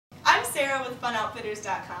Sarah with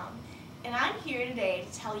FunOutfitters.com, and I'm here today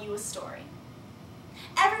to tell you a story.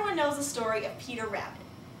 Everyone knows the story of Peter Rabbit,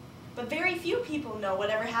 but very few people know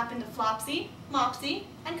whatever happened to Flopsy, Mopsy,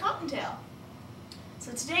 and Cottontail.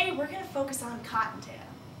 So today we're going to focus on Cottontail,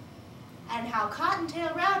 and how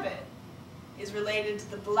Cottontail Rabbit is related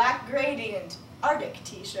to the Black Gradient Arctic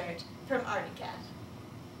t-shirt from Arctic Cat.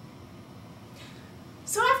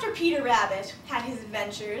 So after Peter Rabbit had his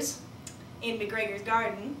adventures in McGregor's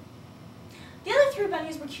garden, the other three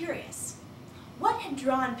bunnies were curious. What had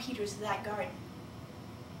drawn Peter to that garden?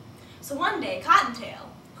 So one day,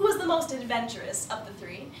 Cottontail, who was the most adventurous of the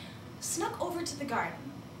three, snuck over to the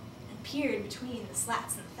garden and peered between the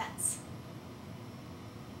slats in the fence.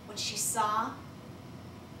 What she saw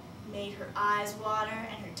made her eyes water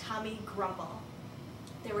and her tummy grumble.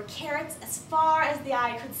 There were carrots as far as the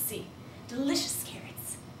eye could see. Delicious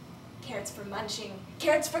carrots. Carrots for munching,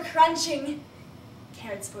 carrots for crunching,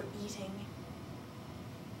 carrots for eating.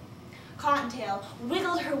 Cottontail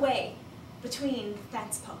wiggled her way between the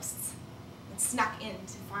fence posts and snuck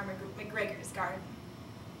into Farmer McGregor's garden.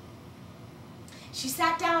 She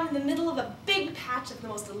sat down in the middle of a big patch of the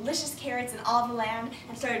most delicious carrots in all the land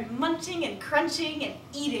and started munching and crunching and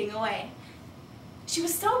eating away. She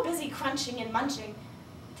was so busy crunching and munching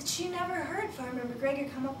that she never heard Farmer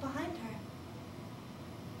McGregor come up behind her.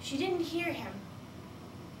 She didn't hear him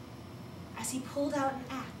as he pulled out an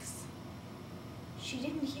axe. She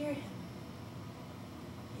didn't hear him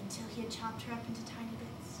until he had chopped her up into tiny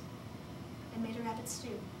bits and made a rabbit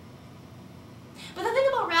stew. But the thing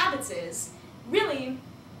about rabbits is, really,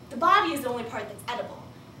 the body is the only part that's edible.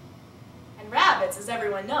 And rabbits, as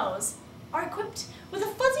everyone knows, are equipped with a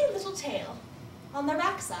fuzzy little tail on their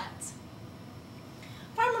backsides.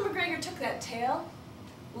 Farmer McGregor took that tail,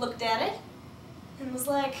 looked at it, and was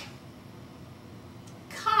like,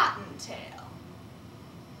 Cottontail,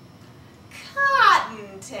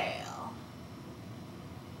 Cottontail,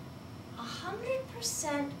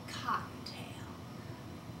 100% Cottontail.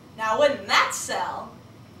 Now wouldn't that sell?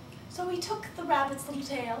 So he took the rabbit's little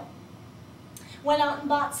tail, went out and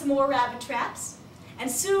bought some more rabbit traps,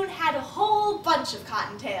 and soon had a whole bunch of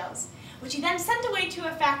cottontails, which he then sent away to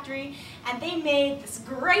a factory, and they made this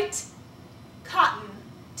great cotton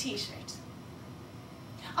t-shirt.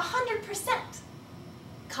 100%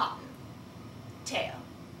 cotton tail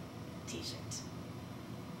t-shirt.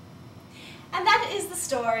 And that is the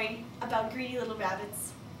story about greedy little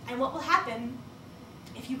rabbits and what will happen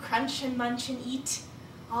if you crunch and munch and eat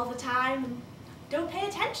all the time and don't pay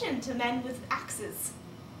attention to men with axes.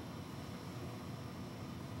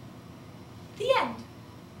 The end.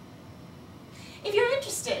 If you're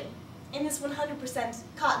interested in this 100%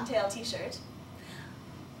 cottontail t-shirt,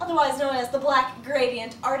 otherwise known as the Black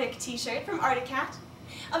Gradient Arctic t-shirt from Arctic Cat,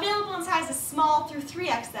 available in sizes small through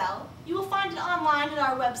 3XL, you will find it online at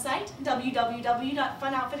our website,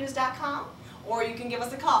 www.funoutfitters.com, or you can give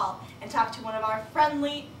us a call and talk to one of our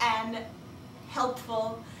friendly and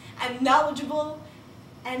helpful and knowledgeable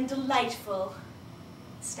and delightful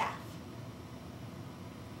staff.